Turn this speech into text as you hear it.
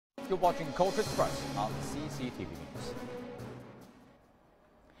You're watching Culture Express on CCTV News.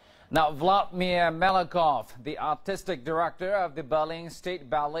 Now, Vladmir Malakhov, the artistic director of the Berlin State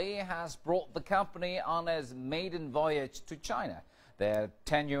Ballet, has brought the company on his maiden voyage to China. Their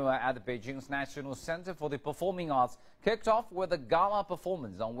tenure at the Beijing's National Center for the Performing Arts kicked off with a gala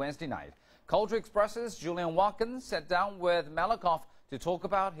performance on Wednesday night. Culture Express's Julian Waghann sat down with Malakhov to talk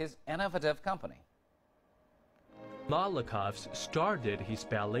about his innovative company. Malakhov started his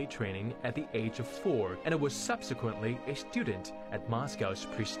ballet training at the age of 4 and was subsequently a student at Moscow's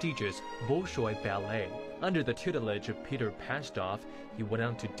prestigious Bolshoi Ballet. Under the tutelage of Peter Pastov, he went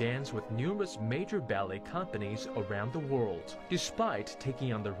on to dance with numerous major ballet companies around the world. Despite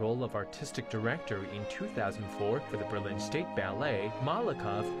taking on the role of artistic director in 2004 for the Berlin State Ballet,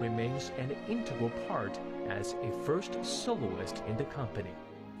 Malakhov remains an integral part as a first soloist in the company.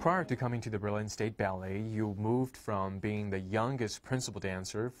 Prior to coming to the Berlin State Ballet, you moved from being the youngest principal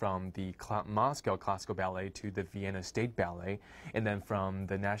dancer from the Moscow Classical Ballet to the Vienna State Ballet, and then from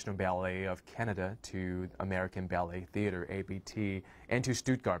the National Ballet of Canada to American Ballet Theatre, ABT, and to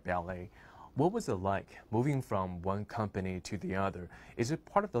Stuttgart Ballet. What was it like moving from one company to the other? Is it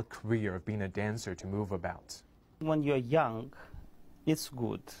part of the career of being a dancer to move about? When you're young, it's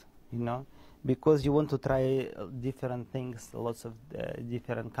good, you know, because you want to try different things, lots of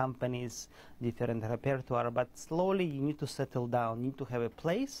different companies, different repertoire, but slowly you need to settle down, you need to have a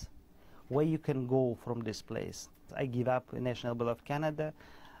place where you can go from this place. I give up National Ballet of Canada,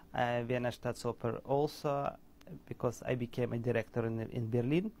 Vienna Staatsoper also, because I became a director in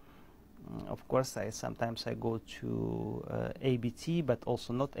Berlin. Of course, sometimes I go to ABT, but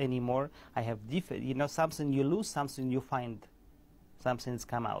also not anymore. I have different, you know, something you lose, something you find, something's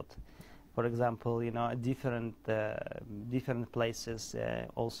come out. For example, you know, different places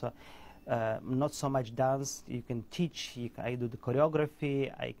also. Not so much dance. You can teach. I do the choreography.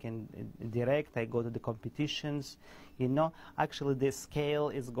 I can direct. I go to the competitions. You know, actually, the scale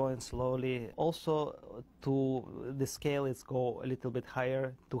is going slowly. Also, the scale is go a little bit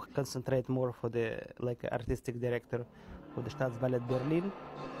higher to concentrate more for the artistic director for the Staatsballett Berlin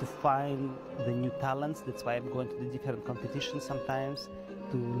to find the new talents. That's why I'm going to the different competitions sometimes,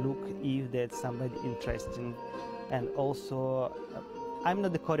 to look if there's somebody interesting. And also, I'm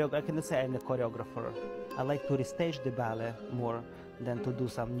not the choreographer, I cannot say I'm a choreographer. I like to restage the ballet more than to do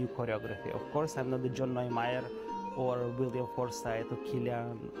some new choreography. Of course, I'm not the John Neumeier or William Forsythe or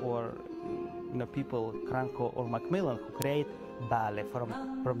Killian or people, Cranko or Macmillan, who create ballet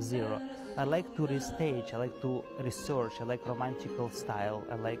from zero. I like to restage, I like to research, I like romantical style,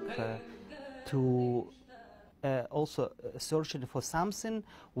 I like to also searching for something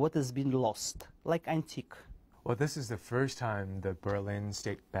what has been lost, like antique. Well, this is the first time the Berlin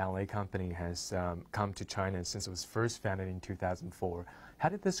State Ballet Company has come to China since it was first founded in 2004. How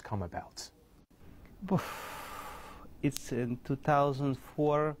did this come about? It's in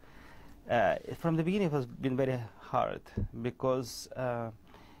 2004. From the beginning, it has been very hard because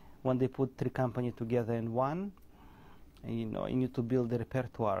when they put 3 companies together in one, you need to build the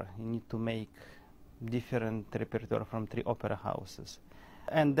repertoire. You need to make different repertoire from 3 opera houses.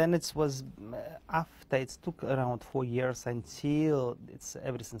 And then it was after, it took around 4 years until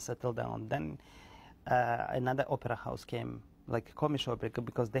everything settled down. Then another opera house came, like commercial opera,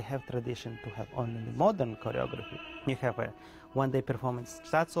 because they have tradition to have only the modern choreography. You have a one-day performance in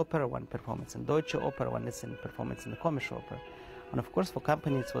Staatsoper, one performance in Deutsche Oper, one performance in the commercial opera. And of course, for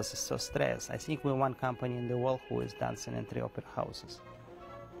companies, it was so stress. I think we're one company in the world who is dancing in 3 opera houses.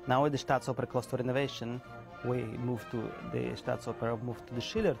 Now with the Staatsoper close to renovation, we moved to the Staatsoper, moved to the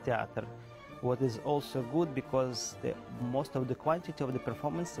Schiller Theater, what is also good because most of the quantity of the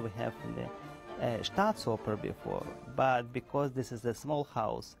performance we have in the Staatsoper before, but because this is a small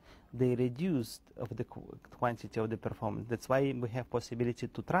house, they reduced of the quantity of the performance. That's why we have possibility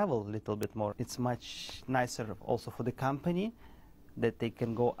to travel a little bit more. It's much nicer also for the company that they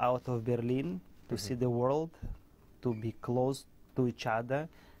can go out of Berlin to see the world, to be close to each other,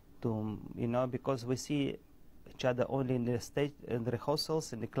 to because we see each other only in the stage, in the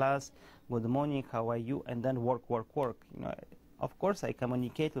rehearsals, in the class. Good morning, how are you? And then work. Of course, I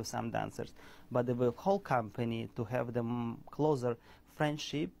communicate with some dancers, but the whole company to have them closer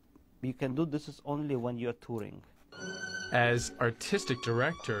friendship, you can do this is only when you're touring. As artistic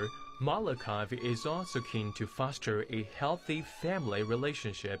director, Malakhov is also keen to foster a healthy family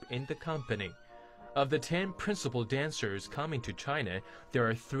relationship in the company. Of the 10 principal dancers coming to China, there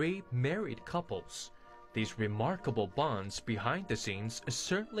are 3 married couples. These remarkable bonds behind the scenes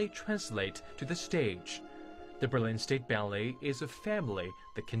certainly translate to the stage. The Berlin State Ballet is a family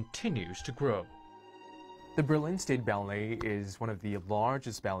that continues to grow. The Berlin State Ballet is one of the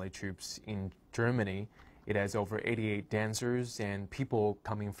largest ballet troupes in Germany. It has over 88 dancers and people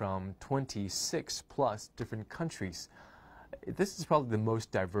coming from 26 plus different countries. This is probably the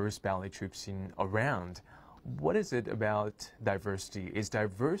most diverse ballet troupes around. What is it about diversity? Is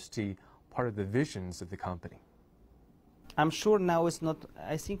diversity part of the visions of the company? I'm sure now it's not,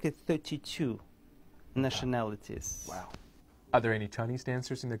 I think it's 32 nationalities. Wow. Are there any Chinese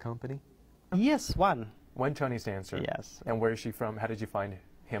dancers in the company? Yes, one. One Chinese dancer? Yes. And where is she from? How did you find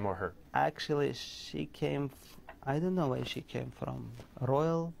him or her? Actually, she came, I don't know where she came from,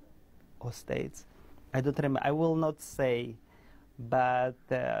 Royal or States. I don't remember, I will not say, but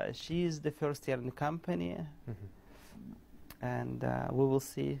she is the first year in the company, and we will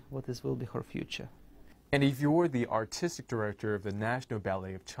see what will be her future. And if you're the artistic director of the National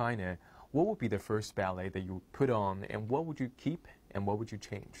Ballet of China, what would be the first ballet that you would put on, and what would you keep, and what would you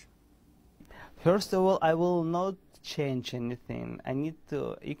change? First of all, I will not change anything.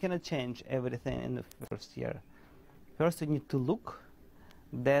 You cannot change everything in the first year. First, you need to look,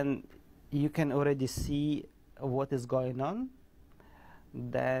 then you can already see what is going on,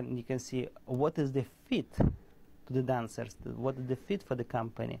 then you can see what is the fit to the dancers, what is the fit for the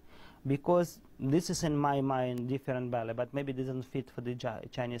company. Because this is in my mind different ballet, but maybe it doesn't fit for the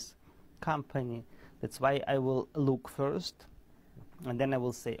Chinese company. That's why I will look first, and then I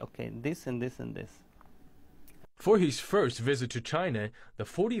will say, okay, this and this and this. For his first visit to China, the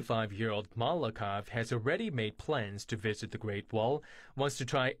 45-year-old Malakhov has already made plans to visit the Great Wall, wants to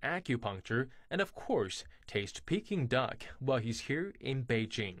try acupuncture, and of course, taste Peking duck while he's here in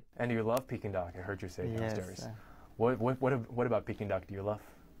Beijing. And you love Peking duck, I heard you say downstairs. Yes. What about Peking duck do you love?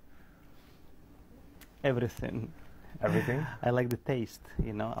 Everything. Everything? I like the taste,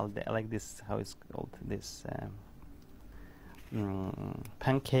 you know. I like this, how it's called, this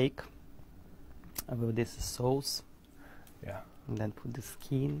pancake with this sauce. Yeah. And then put the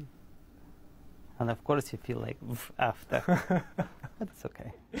skin. And of course you feel like after. But it's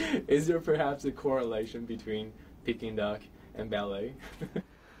okay. Is there perhaps a correlation between Peking duck and ballet?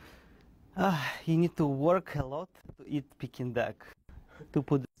 You need to work a lot to eat Peking duck, to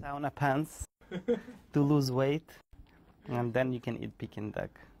put sauna pants, to lose weight, and then you can eat Peking duck.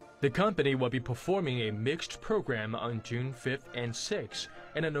 The company will be performing a mixed program on June 5th and 6th,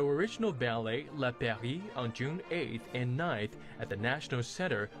 and an original ballet, La Paris, on June 8th and 9th at the National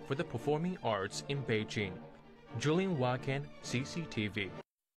Center for the Performing Arts in Beijing. Julian Waghann, CCTV.